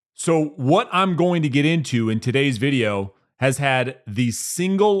So what I'm going to get into in today's video has had the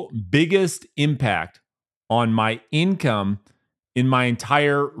single biggest impact on my income in my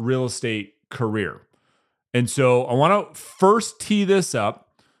entire real estate career. And so I want to first tee this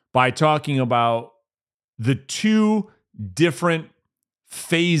up by talking about the two different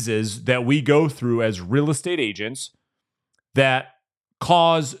phases that we go through as real estate agents that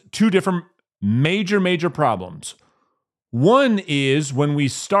cause two different major problems. One is when we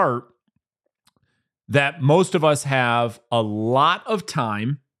start, that most of us have a lot of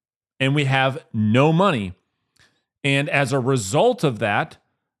time and we have no money. And as a result of that,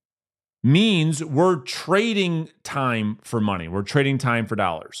 means we're trading time for money. We're trading time for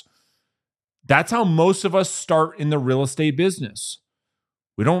dollars. That's how most of us start in the real estate business.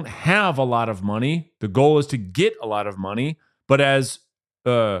 We don't have a lot of money. The goal is to get a lot of money. But as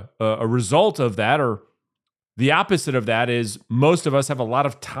a result of that, or the opposite of that, is most of us have a lot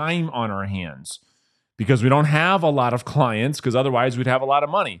of time on our hands because we don't have a lot of clients, because otherwise we'd have a lot of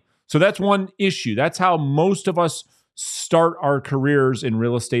money. So that's one issue. That's how most of us start our careers in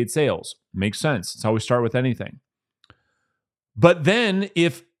real estate sales. Makes sense. It's how we start with anything. But then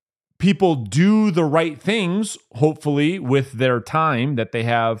if people do the right things, hopefully with their time that they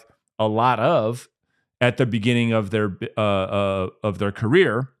have a lot of at the beginning of their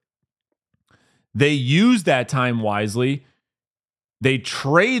career, they use that time wisely. They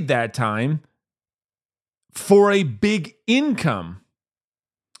trade that time for a big income.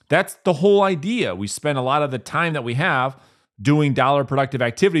 That's the whole idea. We spend a lot of the time that we have doing dollar productive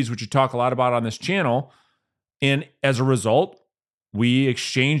activities, which we talk a lot about on this channel. And as a result, we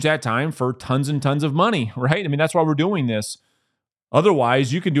exchange that time for tons and tons of money, right? I mean, that's why we're doing this.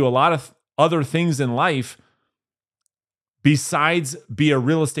 Otherwise, you can do a lot of other things in life besides be a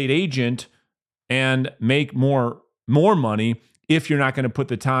real estate agent and make more money if you're not going to put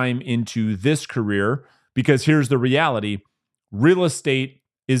the time into this career. Because here's the reality. Real estate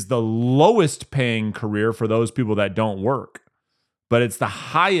is the lowest paying career for those people that don't work, but it's the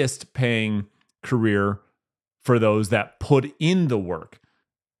highest paying career for those that put in the work,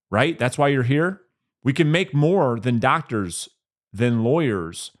 right? That's why you're here. We can make more than doctors, than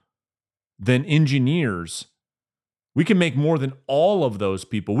lawyers, than engineers. We can make more than all of those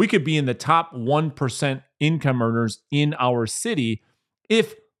people. We could be in the top 1% income earners in our city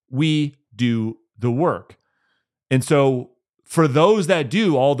if we do the work. And so for those that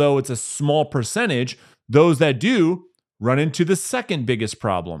do, although it's a small percentage, those that do run into the second biggest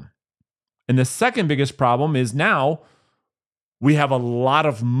problem. And the second biggest problem is now we have a lot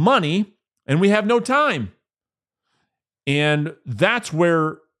of money and we have no time. And that's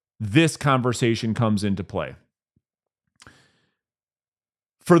where this conversation comes into play.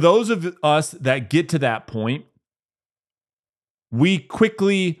 For those of us that get to that point,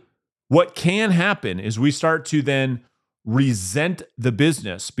 what can happen is we start to then resent the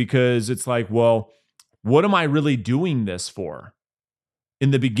business because it's like, well, what am I really doing this for? In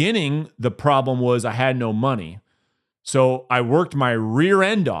the beginning, the problem was I had no money. So I worked my rear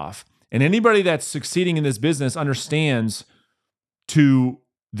end off. And anybody that's succeeding in this business understands to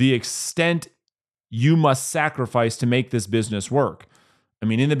the extent you must sacrifice to make this business work. I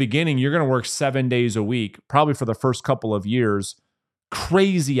mean, in the beginning, you're going to work 7 days a week, probably for the first couple of years,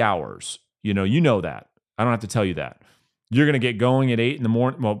 crazy hours. You know that. I don't have to tell you that. You're going to get going at 8 in the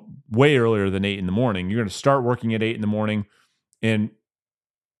morning, well, way earlier than 8 in the morning. You're going to start working at 8 in the morning, and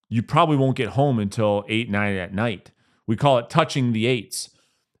you probably won't get home until 8, 9 at night. We call it touching the eights.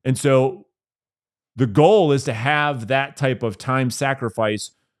 And so the goal is to have that type of time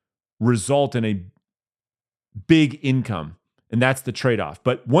sacrifice result in a big income. And that's the trade-off.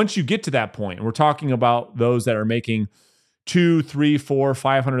 But once you get to that point, and we're talking about those that are making $200,000, $300,000,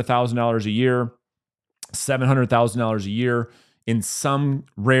 $400,000, $500,000 a year, $700,000 a year, in some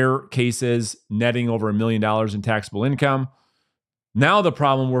rare cases, netting over $1 million in taxable income. Now the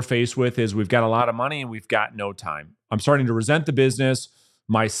problem we're faced with is we've got a lot of money and we've got no time. I'm starting to resent the business.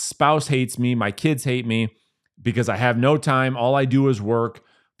 My spouse hates me. My kids hate me because I have no time. All I do is work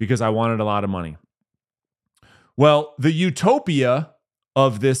because I wanted a lot of money. Well, the utopia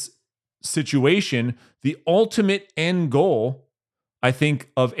of this situation, the ultimate end goal, I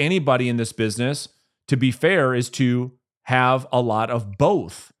think, of anybody in this business, to be fair, is to have a lot of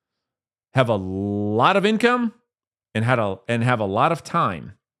both. Have a lot of income and have a lot of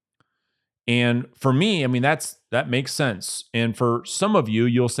time. And for me, I mean, that makes sense. And for some of you,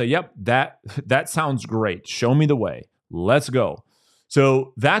 you'll say, yep, that sounds great. Show me the way. Let's go.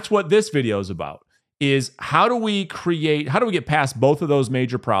 So that's what this video is about, is how do we get past both of those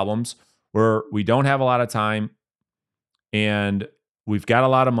major problems where we don't have a lot of time and We've got a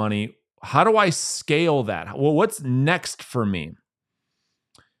lot of money. How do I scale that? Well, what's next for me?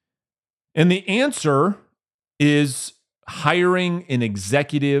 And the answer is hiring an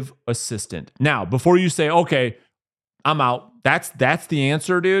executive assistant. Now, before you say, okay, I'm out. That's the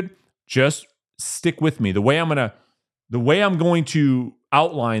answer, dude. Just stick with me. The way I'm going to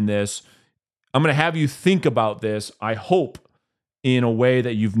outline this, I'm going to have you think about this, I hope, in a way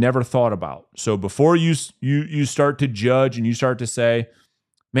that you've never thought about. So before you start to judge and you start to say,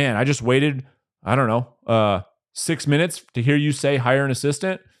 man, I just waited, I don't know, 6 minutes to hear you say hire an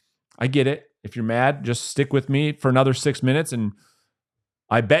assistant. I get it. If you're mad, just stick with me for another 6 minutes, and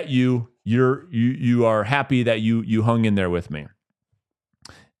I bet you are happy that you hung in there with me.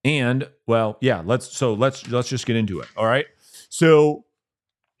 And well, yeah, let's just get into it. All right. So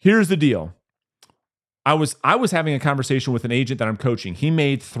here's the deal. I was having a conversation with an agent that I'm coaching. He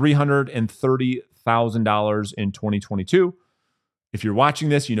made $330,000 in 2022. If you're watching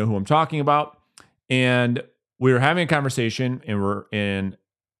this, you know who I'm talking about. And we were having a conversation, and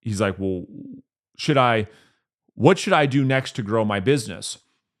he's like, "Well, what should I do next to grow my business?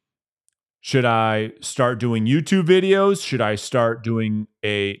 Should I start doing YouTube videos? Should I start doing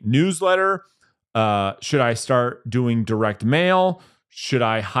a newsletter? Should I start doing direct mail? Should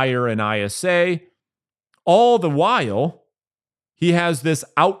I hire an ISA?" All the while, he has this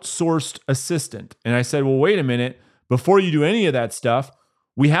outsourced assistant. And I said, well, wait a minute. Before you do any of that stuff,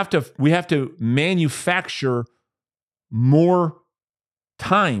 we have to manufacture more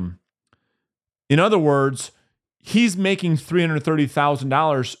time. In other words, he's making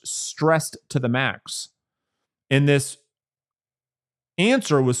 $330,000 stressed to the max. And this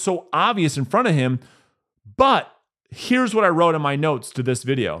answer was so obvious in front of him. But here's what I wrote in my notes to this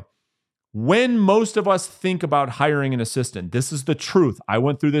video. When most of us think about hiring an assistant, this is the truth. I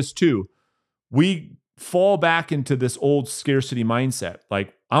went through this too. We fall back into this old scarcity mindset.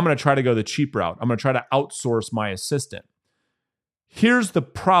 Like, I'm going to try to go the cheap route. I'm going to try to outsource my assistant. Here's the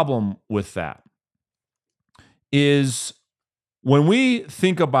problem with that is when we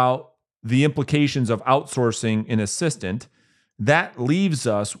think about the implications of outsourcing an assistant, that leaves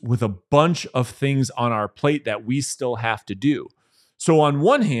us with a bunch of things on our plate that we still have to do. So on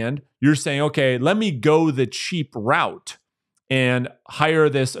one hand, you're saying, okay, let me go the cheap route and hire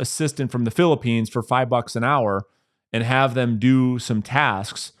this assistant from the Philippines for $5 an hour and have them do some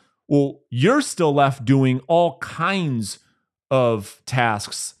tasks. Well, you're still left doing all kinds of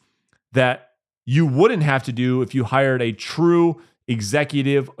tasks that you wouldn't have to do if you hired a true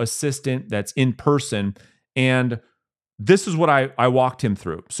executive assistant that's in person. And this is what I walked him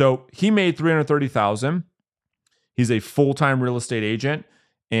through. So he made $330,000. He's a full-time real estate agent,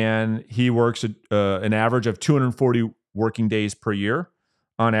 and he works an average of 240 working days per year,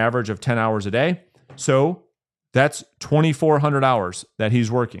 on average of 10 hours a day. So that's 2,400 hours that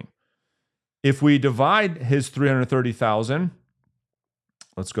he's working. If we divide his 330,000,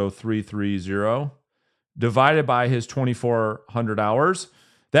 let's go 330, divided by his 2,400 hours,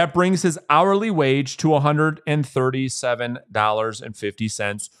 that brings his hourly wage to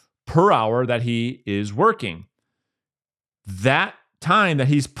 $137.50 per hour that he is working. That time that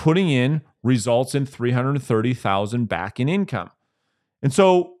he's putting in results in $330,000 back in income. And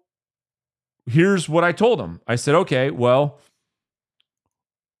so here's what I told him. I said, okay, well,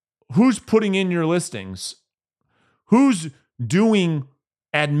 who's putting in your listings? Who's doing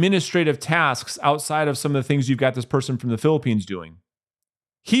administrative tasks outside of some of the things you've got this person from the Philippines doing?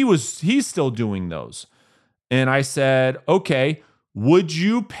 He's still doing those. And I said, okay, would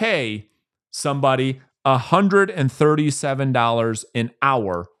you pay somebody $137 an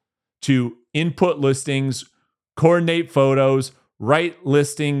hour to input listings, coordinate photos, write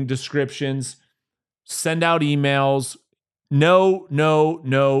listing descriptions, send out emails? No, no,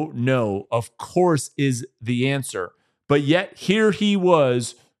 no, no, of course, is the answer. But yet here he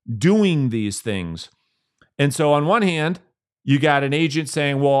was doing these things. And so on one hand, you got an agent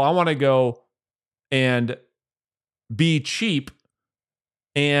saying, well, I want to go and be cheap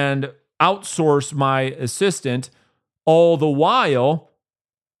and outsource my assistant, all the while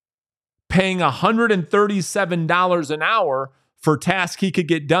paying $137 an hour for tasks he could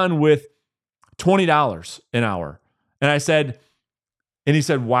get done with $20 an hour. And he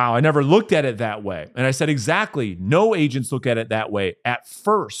said, wow, I never looked at it that way. And I said, exactly. No agents look at it that way at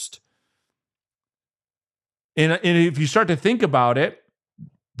first. And if you start to think about it,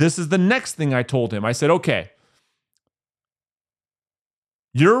 this is the next thing I told him. I said, okay,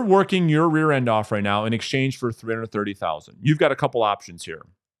 you're working your rear end off right now in exchange for $330,000. You've got a couple options here.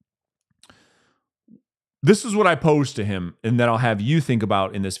 This is what I posed to him, and that I'll have you think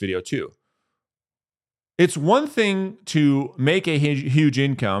about in this video too. It's one thing to make a huge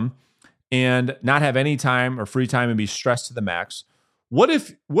income and not have any time or free time and be stressed to the max. What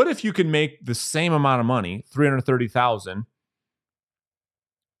if you can make the same amount of money, 330,000,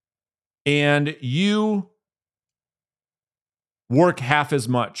 and you work half as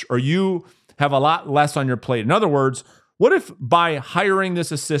much, or you have a lot less on your plate? In other words, what if by hiring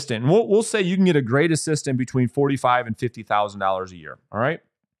this assistant, and we'll say you can get a great assistant between $45,000 and $50,000 a year, all right?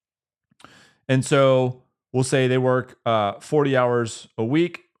 And so we'll say they work 40 hours a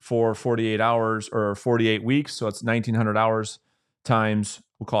week for 48 hours or 48 weeks. So it's 1,900 hours times,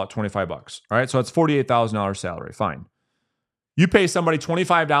 we'll call it $25. All right. So it's $48,000 salary. Fine. You pay somebody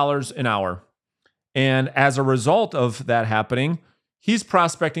 $25 an hour. And as a result of that happening, he's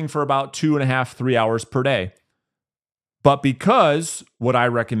prospecting for about 2.5, 3 hours per day. But because what I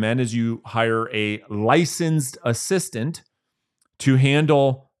recommend is you hire a licensed assistant to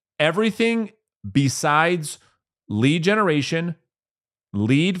handle everything besides lead generation,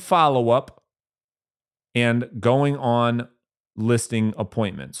 lead follow-up, and going on listing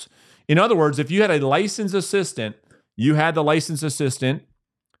appointments. In other words, if you had a licensed assistant, you had the licensed assistant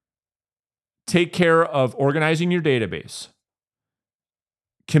take care of organizing your database,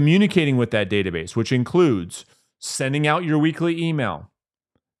 communicating with that database, which includes sending out your weekly email,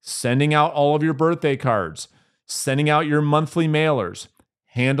 sending out all of your birthday cards, sending out your monthly mailers,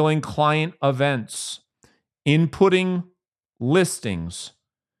 handling client events, inputting listings,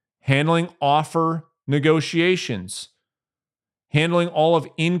 handling offer negotiations, handling all of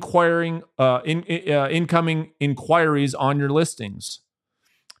incoming inquiries on your listings,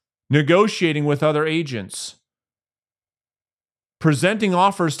 negotiating with other agents, presenting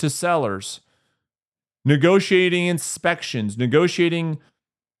offers to sellers, negotiating inspections, negotiating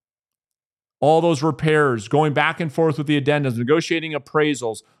all those repairs, going back and forth with the addendums, negotiating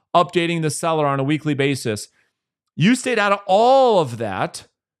appraisals, updating the seller on a weekly basis. You stayed out of all of that.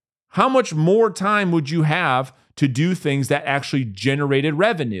 How much more time would you have to do things that actually generated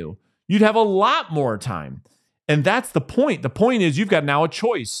revenue? You'd have a lot more time. And that's the point. The point is you've got now a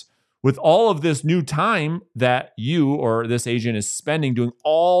choice. With all of this new time that you or this agent is spending doing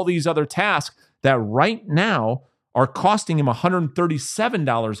all these other tasks that right now are costing him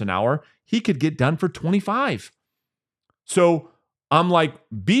 $137 an hour, he could get done for $25. So I'm like,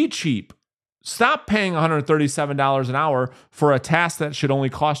 be cheap. Stop paying $137 an hour for a task that should only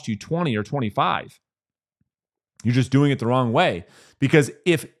cost you $20 or $25. You're just doing it the wrong way. Because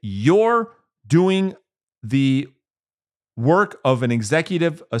if you're doing the work of an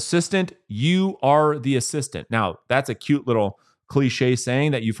executive assistant, you are the assistant. Now, that's a cute little cliche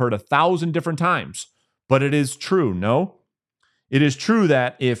saying that you've heard 1,000 different times, but it is true. No, it is true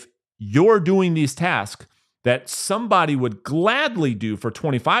that if you're doing these tasks that somebody would gladly do for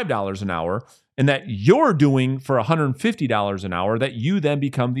 $25 an hour and that you're doing for $150 an hour, that you then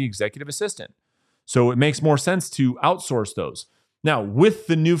become the executive assistant. So it makes more sense to outsource those. Now, with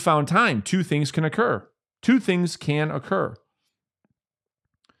the newfound time, two things can occur.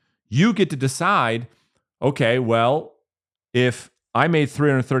 You get to decide, okay, well, if I made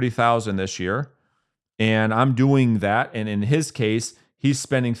 $330,000 this year and I'm doing that, and in his case, he's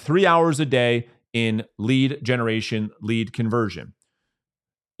spending 3 hours a day in lead generation, lead conversion.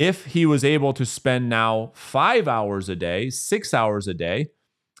 If he was able to spend now 5 hours a day, 6 hours a day,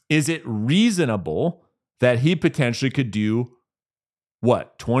 is it reasonable that he potentially could do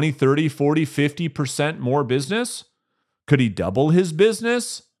what, 20, 30, 40, 50% more business? Could he double his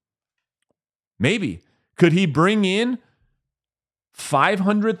business? Maybe. Could he bring in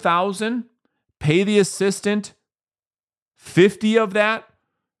 $500,000, pay the assistant 50 of that,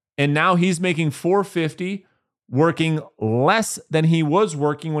 and now he's making $450, working less than he was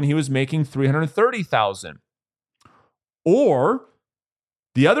working when he was making $330,000? Or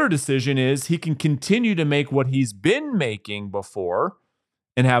the other decision is he can continue to make what he's been making before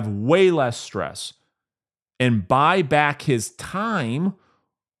and have way less stress and buy back his time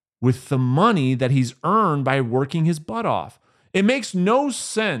with the money that he's earned by working his butt off. It makes no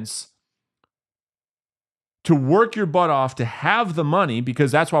sense to work your butt off to have the money,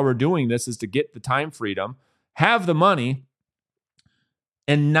 because that's why we're doing this, is to get the time freedom, have the money,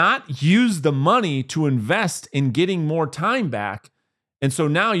 and not use the money to invest in getting more time back. And so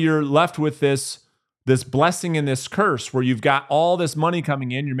now you're left with this blessing and this curse where you've got all this money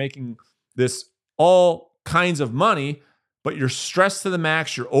coming in, you're making this all kinds of money, but you're stressed to the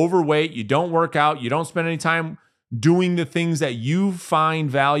max, you're overweight, you don't work out, you don't spend any time doing the things that you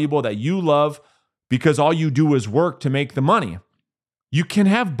find valuable, that you love, because all you do is work to make the money. You can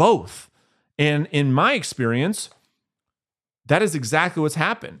have both. And in my experience, that is exactly what's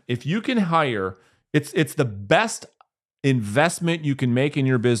happened. If you can hire It's the best investment you can make in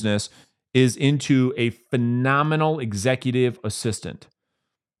your business is into a phenomenal executive assistant.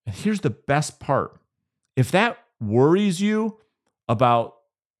 And here's the best part. If that worries you about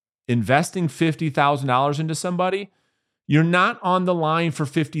investing $50,000 into somebody, you're not on the line for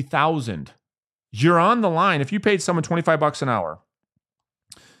 50,000. You're on the line. If you paid someone $25 an hour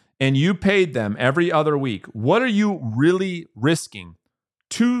and you paid them every other week, what are you really risking?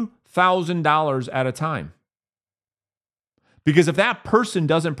 $2,000 at a time. Because if that person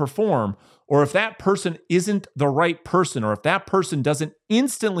doesn't perform, or if that person isn't the right person, or if that person doesn't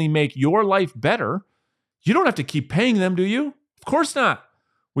instantly make your life better, you don't have to keep paying them, do you? Of course not.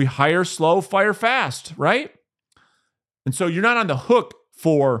 We hire slow, fire fast, right? And so you're not on the hook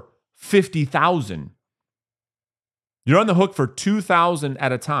for 50,000. You're on the hook for 2,000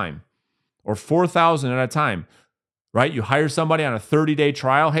 at a time or 4,000 at a time, right? You hire somebody on a 30-day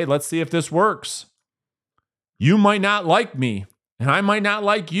trial. Hey, let's see if this works. You might not like me and I might not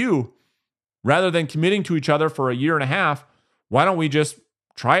like you. Rather than committing to each other for a year and a half, why don't we just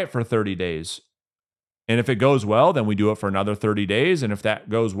try it for 30 days? And if it goes well, then we do it for another 30 days. And if that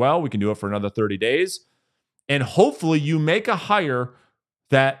goes well, we can do it for another 30 days. And hopefully you make a hire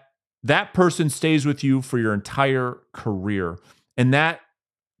that person stays with you for your entire career. And that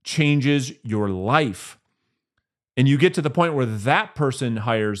changes your life. And you get to the point where that person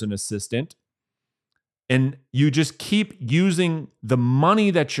hires an assistant and you just keep using the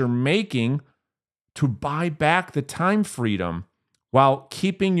money that you're making to buy back the time freedom while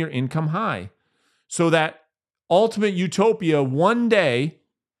keeping your income high. So that ultimate utopia one day,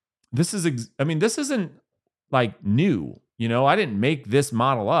 this isn't like new. I didn't make this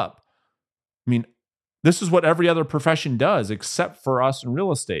model up. This is what every other profession does except for us in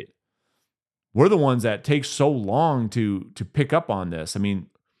real estate. We're the ones that take so long to pick up on this.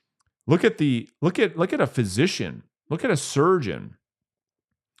 Look at a physician, look at a surgeon.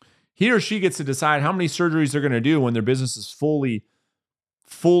 He or she gets to decide how many surgeries they're going to do when their business is fully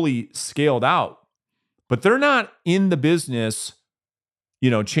scaled out. But they're not in the business,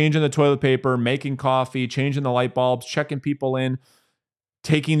 changing the toilet paper, making coffee, changing the light bulbs, checking people in,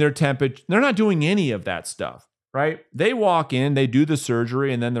 taking their temperature. They're not doing any of that stuff, right? They walk in, they do the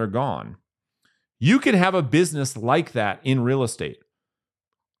surgery, and then they're gone. You can have a business like that in real estate.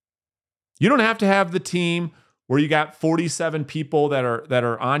 You don't have to have the team where you got 47 people that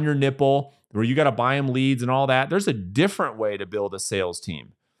are on your nipple, where you got to buy them leads and all that. There's a different way to build a sales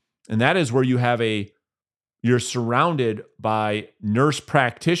team. And that is where you're surrounded by nurse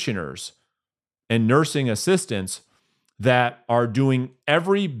practitioners and nursing assistants that are doing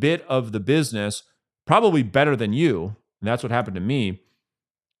every bit of the business, probably better than you. And that's what happened to me.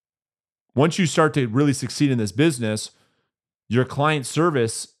 Once you start to really succeed in this business, your client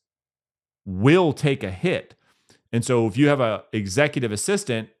service will take a hit. And so if you have an executive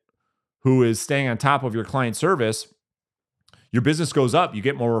assistant who is staying on top of your client service, your business goes up, you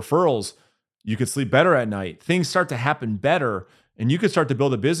get more referrals, you can sleep better at night, things start to happen better, and you can start to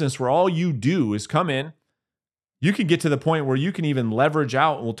build a business where all you do is come in. You can get to the point where you can even leverage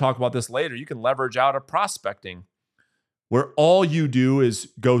out, and we'll talk about this later, you can leverage out of prospecting, where all you do is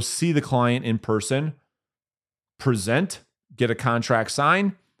go see the client in person, present, get a contract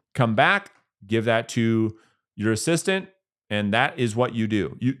signed, come back, give that to your assistant, and that is what you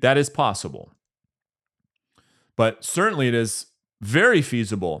do. That is possible. But certainly it is very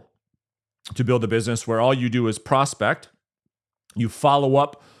feasible to build a business where all you do is prospect. You follow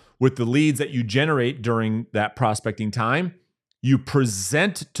up with the leads that you generate during that prospecting time. You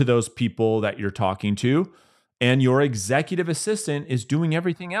present to those people that you're talking to, and your executive assistant is doing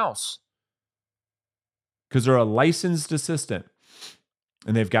everything else because they're a licensed assistant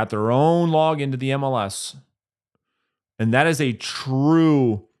and they've got their own log into the MLS. And that is a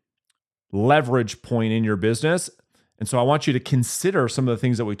true leverage point in your business. And so I want you to consider some of the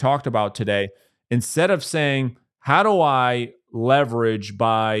things that we talked about today. Instead of saying, how do I leverage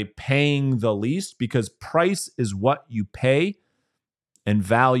by paying the least? Because price is what you pay and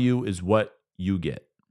value is what you get.